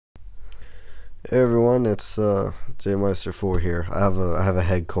Hey everyone, it's JMeister4 here. I have a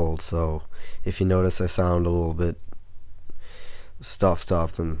head cold, so if you notice I sound a little bit stuffed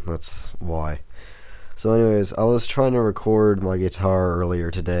up, then that's why. So anyways, I was trying to record my guitar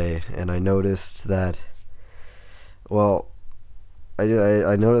earlier today, and I noticed that, well, I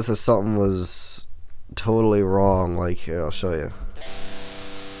noticed that something was totally wrong. Like, here, I'll show you.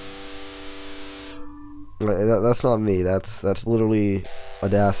 That's not me. That's literally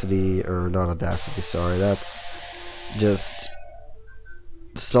Audacity, or not Audacity. Sorry, that's just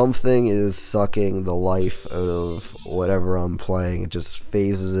something is sucking the life out of whatever I'm playing. It just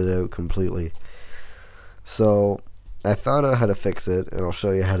phases it out completely. So I found out how to fix it, and I'll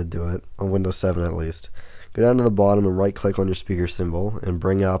show you how to do it on Windows 7 at least. Go down to the bottom and right click on your speaker symbol and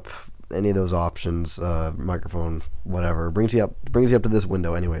bring up any of those options, microphone, whatever. Brings you up to this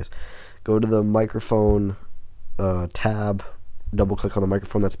window anyways. Go to the microphone tab, double click on the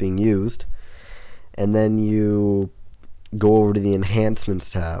microphone that's being used, and then you go over to the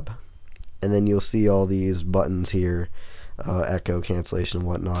enhancements tab, and then you'll see all these buttons here, echo, cancellation, and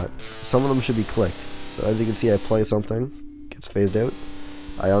whatnot. Some of them should be clicked. So as you can see, I play something, gets phased out,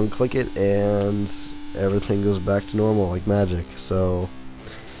 I unclick it, and everything goes back to normal like magic. So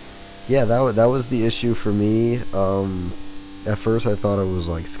yeah, that was the issue for me. At first I thought it was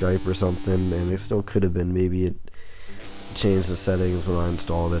like Skype or something, and it still could have been. Maybe it changed the settings when I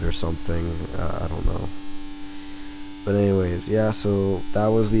installed it or something. I don't know. But anyways, yeah, so that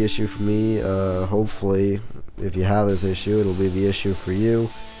was the issue for me. Hopefully, if you have this issue, it'll be the issue for you.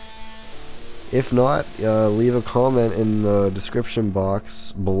 If not, leave a comment in the description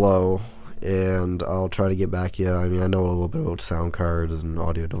box below, and I'll try to get back to you. I mean, I know a little bit about sound cards and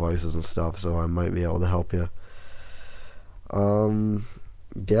audio devices and stuff, so I might be able to help you.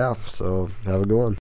 Yeah, so have a good one.